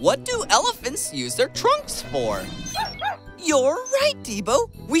wonder, what do elephants use their trunks for? You're right, D.BO.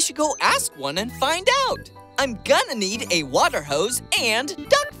 We should go ask one and find out. I'm gonna need a water hose and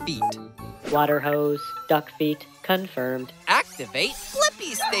duck feet. Water hose, duck feet, confirmed. Activate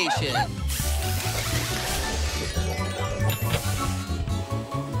Blippi Station.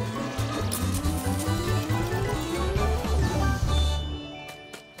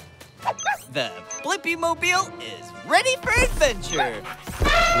 The BlippiMobile is ready for adventure.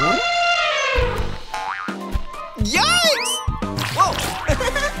 Yikes! Whoa!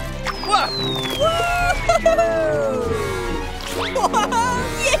 Whoa! Whoa!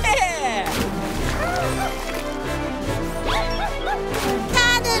 Yeah!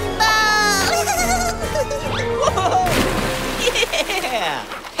 Cannonball! Whoa! Yeah!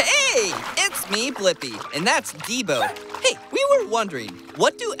 Hey, it's me, Blippi, and that's D.BO. Hey, we were wondering,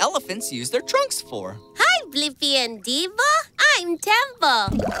 what do elephants use their trunks for? Hi, Blippi and D.BO. I'm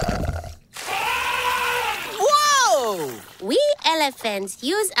Temple. Whoa! We elephants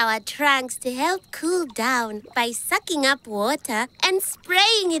use our trunks to help cool down by sucking up water and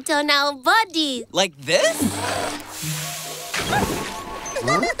spraying it on our bodies. Like this?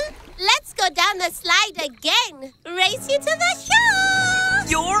 Let's go down the slide again. Race you to the shore.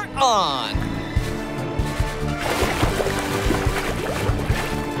 You're on.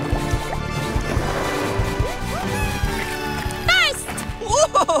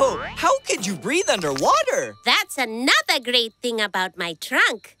 Whoa! How could you breathe underwater? That's another great thing about my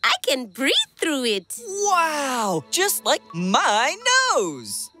trunk. I can breathe through it. Wow! Just like my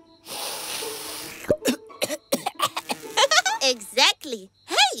nose. Exactly.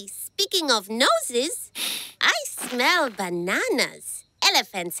 Hey, speaking of noses, I smell bananas.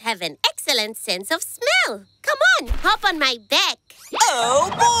 Elephants have an excellent sense of smell. Come on, hop on my back. Oh,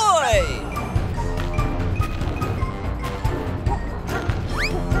 boy!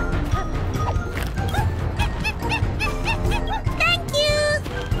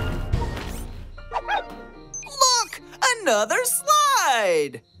 Another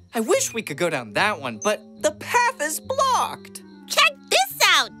slide! I wish we could go down that one, but the path is blocked. Check this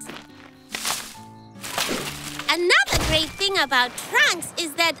out! Another great thing about trunks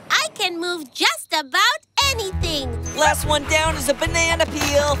is that I can move just about anything. Last one down is a banana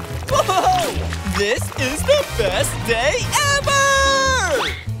peel. Whoa! This is the best day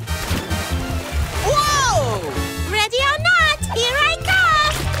ever! Whoa! Ready or not, here I come!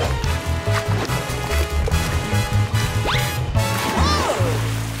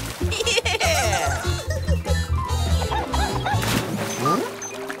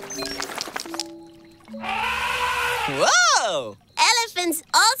 Whoa! Elephants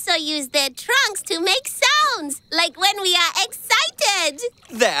also use their trunks to make sounds, like when we are excited.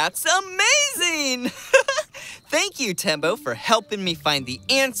 That's amazing! Thank you, Tembo, for helping me find the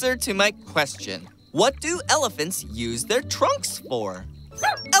answer to my question. What do elephants use their trunks for?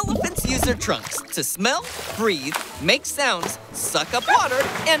 Elephants use their trunks to smell, breathe, make sounds, suck up water,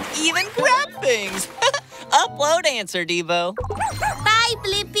 and even grab things. Upload answer, D.BO. Bye,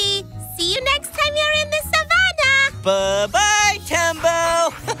 Blippi. See you next time you're in the savannah. Bye-bye,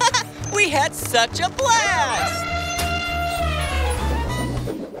 Tambo. We had such a blast.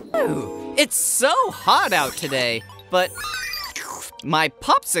 Ooh, it's so hot out today, but my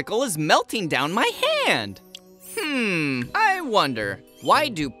popsicle is melting down my hand. I wonder, why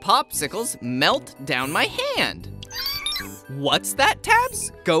do popsicles melt down my hand? What's that,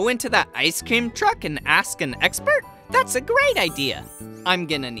 Tabs? Go into that ice cream truck and ask an expert? That's a great idea. I'm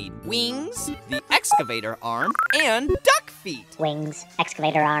gonna need wings, the excavator arm, and duck feet. Wings,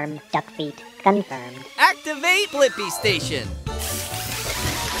 excavator arm, duck feet. Confirmed. Activate Blippi Station.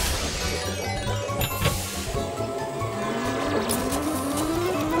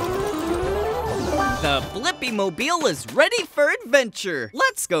 The BlippiMobile is ready for adventure.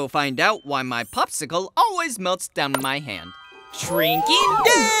 Let's go find out why my popsicle always melts down my hand. Shrinking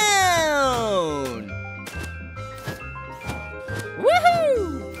down!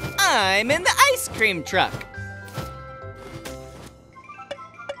 Woohoo! I'm in the ice cream truck.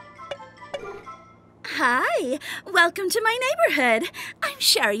 Hi, welcome to my neighborhood. I'm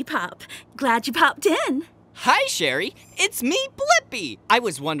Sherry Pop. Glad you popped in. Hi, Sherry. It's me, Blippi. I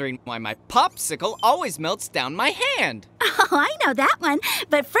was wondering why my popsicle always melts down my hand. Oh, I know that one.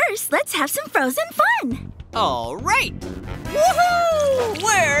 But first, let's have some frozen fun. All right. Woohoo!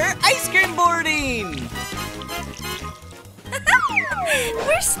 We're ice cream boarding.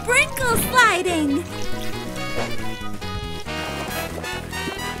 We're sprinkle sliding.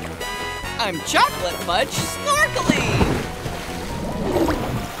 I'm chocolate fudge snorkeling.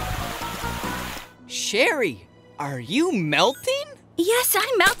 Sherry, are you melting? Yes,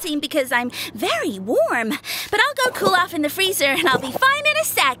 I'm melting because I'm very warm. But I'll go cool off in the freezer and I'll be fine in a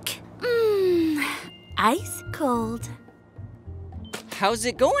sec. Ice cold. How's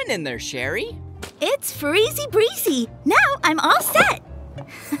it going in there, Sherry? It's freezy breezy. Now I'm all set.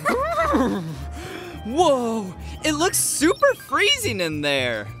 Whoa, it looks super freezing in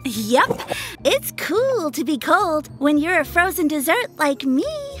there. Yup, it's cool to be cold when you're a frozen dessert like me.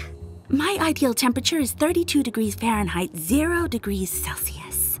 My ideal temperature is 32 degrees Fahrenheit, 0 degrees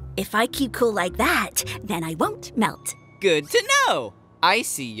Celsius. If I keep cool like that, then I won't melt. Good to know. I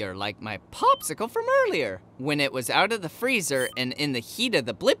see you're like my popsicle from earlier. When it was out of the freezer and in the heat of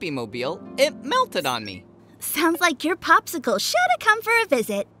the BlippiMobile, it melted on me. Sounds like your popsicle should have come for a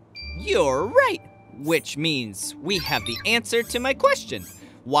visit. You're right, which means we have the answer to my question.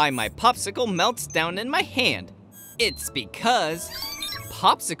 Why my popsicle melts down in my hand. It's because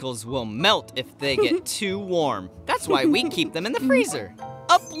popsicles will melt if they get too warm. That's why we keep them in the freezer.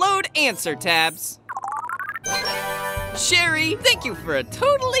 Upload answer, Tabs. Sherry, thank you for a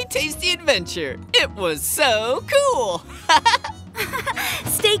totally tasty adventure. It was so cool.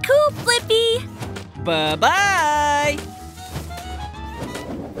 Stay cool, Blippi. Bye-bye.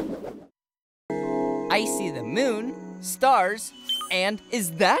 I see the moon, stars, and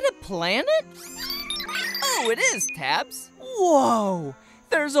is that a planet? Oh, it is, Tabs. Whoa!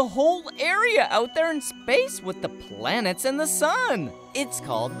 There's a whole area out there in space with the planets and the sun. It's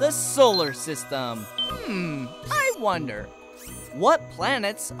called the solar system. I wonder, what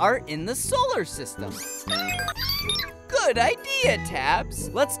planets are in the solar system? Good idea, Tabs.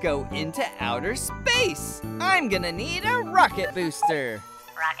 Let's go into outer space. I'm gonna need a rocket booster.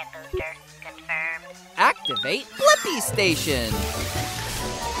 Rocket booster confirmed. Activate Blippi Station.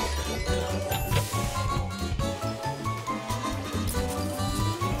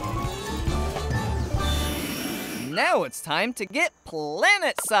 Now it's time to get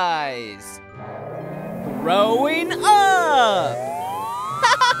planet size. Growing up!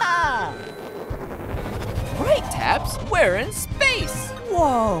 Right, Tabs, we're in space.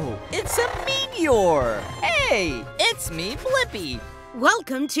 Whoa, it's a meteor. Hey, it's me, Blippi.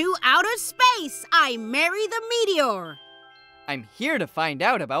 Welcome to outer space. I'm Mary the Meteor. I'm here to find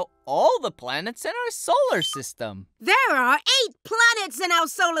out about all the planets in our solar system. There are 8 planets in our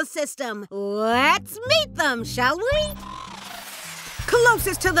solar system. Let's meet them, shall we?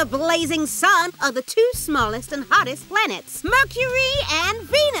 Closest to the blazing sun are the 2 smallest and hottest planets, Mercury and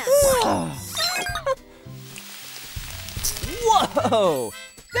Venus. Whoa,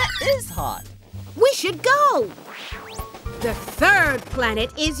 that is hot. We should go. The 3rd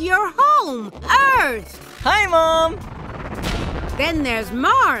planet is your home, Earth. Hi, Mom. Then there's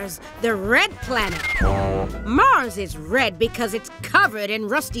Mars, the red planet. Mars is red because it's covered in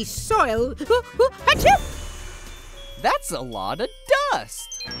rusty soil. That's a lot of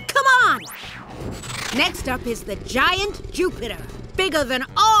dust. Come on! Next up is the giant Jupiter. bigger than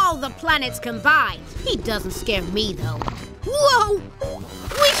all the planets combined. He doesn't scare me, though. Whoa!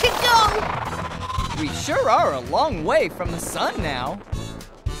 We should go! We sure are a long way from the sun now.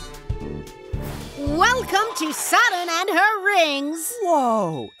 Welcome to Saturn and her rings.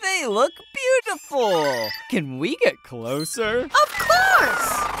 Whoa, they look beautiful. Can we get closer? Of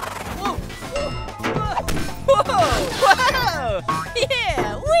course! Whoa! Whoa!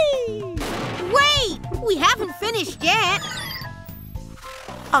 Yeah, whee! Wait, we haven't finished yet.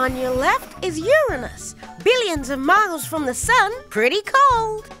 On your left is Uranus, billions of miles from the sun, pretty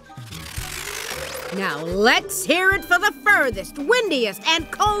cold. Now let's hear it for the furthest, windiest,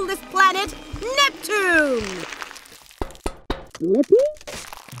 and coldest planet, Neptune! Blippi?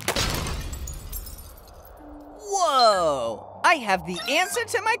 Whoa! I have the answer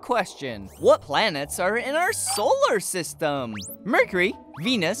to my question. What planets are in our solar system? Mercury,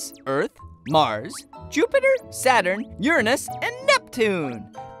 Venus, Earth, Mars, Jupiter, Saturn, Uranus, and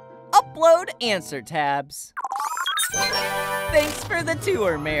Neptune. Upload answer tabs. Thanks for the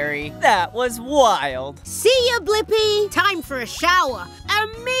tour, Mary. That was wild. See ya, Blippi. Time for a shower. A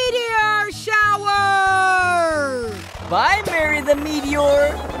meteor shower! Bye, Mary the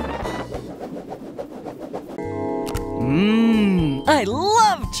Meteor. I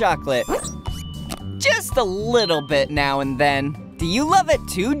love chocolate. Just a little bit now and then. Do you love it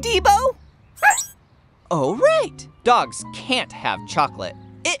too, D.BO? Oh, right. Dogs can't have chocolate.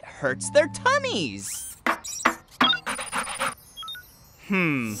 It hurts their tummies.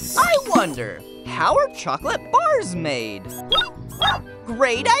 I wonder, how are chocolate bars made?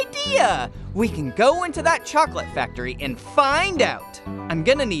 Great idea! We can go into that chocolate factory and find out. I'm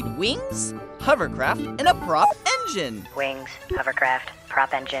gonna need wings, hovercraft, and a prop engine. Wings, hovercraft,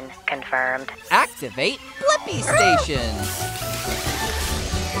 prop engine, confirmed. Activate Blippi Station.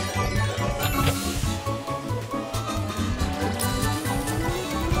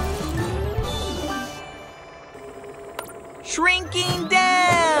 Shrinking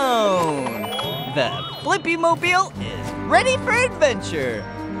down! The BlippiMobile is ready for adventure.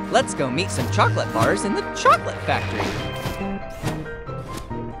 Let's go meet some chocolate bars in the chocolate factory.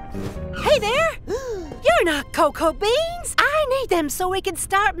 Hey there! You're not cocoa beans! I need them so we can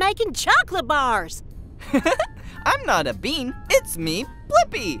start making chocolate bars. I'm not a bean, it's me,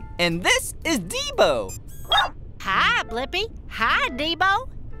 Blippi, and this is D.BO. Hi, Blippi. Hi, D.BO.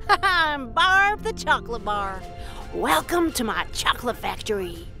 I'm Barb the chocolate bar. Welcome to my chocolate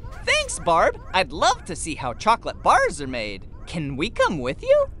factory. Thanks, Barb. I'd love to see how chocolate bars are made. Can we come with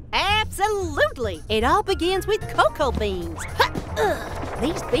you? Absolutely. It all begins with cocoa beans.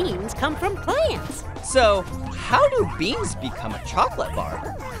 These beans come from plants. So, how do beans become a chocolate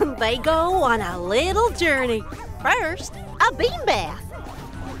bar? They go on a little journey. First, a bean bath.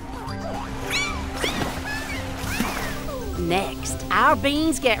 Next, our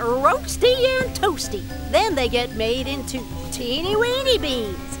beans get roasty and toasty. Then they get made into teeny-weeny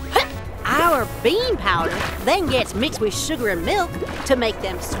beans. Our bean powder then gets mixed with sugar and milk to make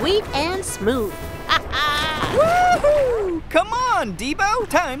them sweet and smooth. Woohoo! Come on, D.BO,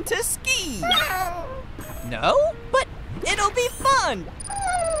 time to ski. No, but it'll be fun.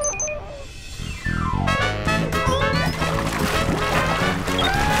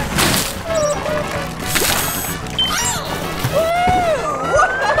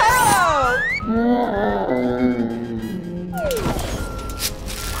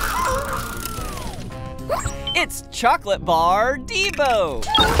 It's chocolate bar D.BO.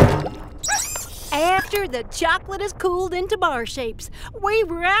 After the chocolate is cooled into bar shapes, we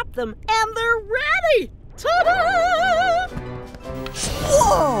wrap them and they're ready. Ta-da!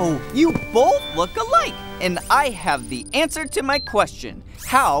 Whoa! You both look alike, and I have the answer to my question.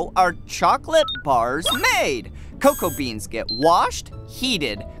 How are chocolate bars made? Cocoa beans get washed,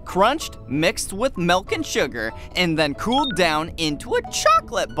 heated, crunched, mixed with milk and sugar, and then cooled down into a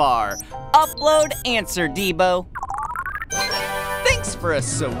chocolate bar. Upload answer, D.BO. Thanks for a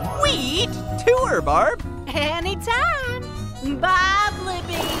sweet tour, Barb. Anytime. Bye,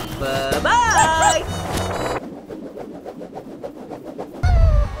 Blippi. Bye-bye.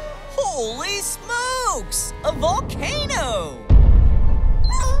 Holy smokes! A volcano!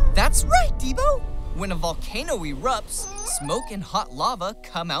 That's right, D.BO. When a volcano erupts, smoke and hot lava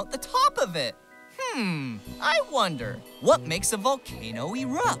come out the top of it. I wonder, what makes a volcano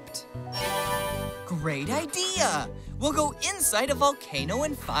erupt? Great idea! We'll go inside a volcano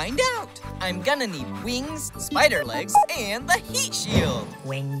and find out. I'm gonna need wings, spider legs, and the heat shield.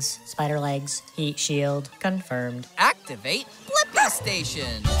 Wings, spider legs, heat shield, confirmed. Activate Blippi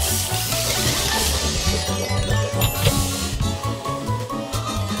Station.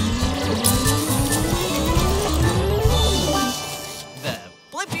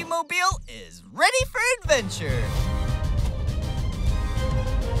 ready for adventure.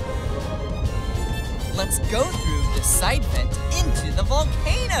 Let's go through the side vent into the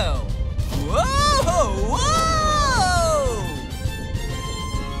volcano. Whoa! Whoa!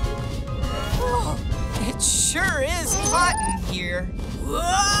 Oh, it sure is hot in here.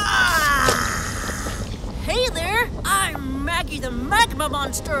 Hey there, I'm Maggie the Magma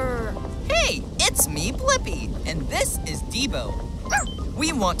Monster. Hey, it's me, Blippi, and this is D.BO.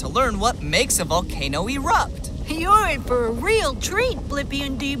 We want to learn what makes a volcano erupt. You're in for a real treat, Blippi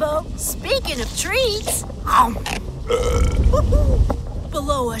and D.BO. Speaking of treats,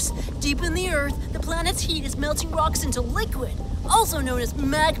 below us, deep in the earth, the planet's heat is melting rocks into liquid, also known as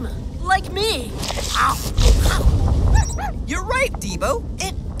magma, like me. You're right, D.BO.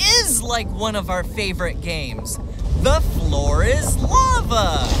 It is like one of our favorite games. The floor is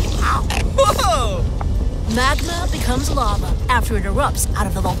lava. Whoa! Magma becomes lava after it erupts out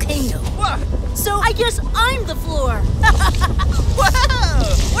of the volcano. What? So I guess I'm the floor.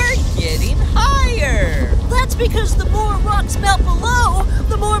 Whoa! We're getting higher. That's because the more rocks melt below,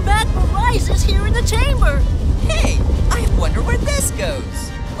 the more magma rises here in the chamber. Hey, I wonder where this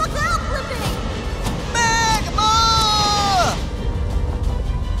goes. Look out, Blippi! Magma!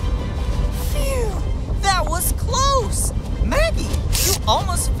 Phew, that was close. Maggie, you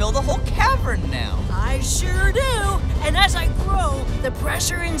almost fill the whole cavern now. I sure do. And as I grow, the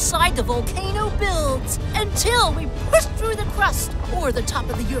pressure inside the volcano builds until we push through the crust or the top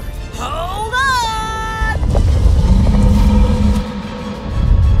of the earth. Hold on!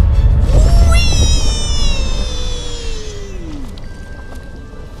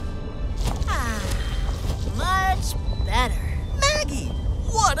 Much better. Maggie,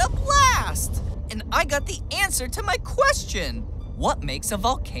 what a blast! And I got the answer to my question. What makes a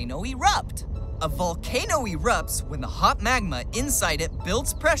volcano erupt? A volcano erupts when the hot magma inside it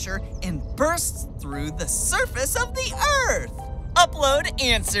builds pressure and bursts through the surface of the earth. Upload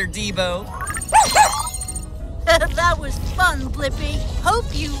answer, D.BO. That was fun, Blippi. Hope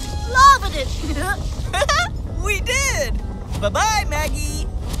you loved it. We did. Bye-bye, Maggie.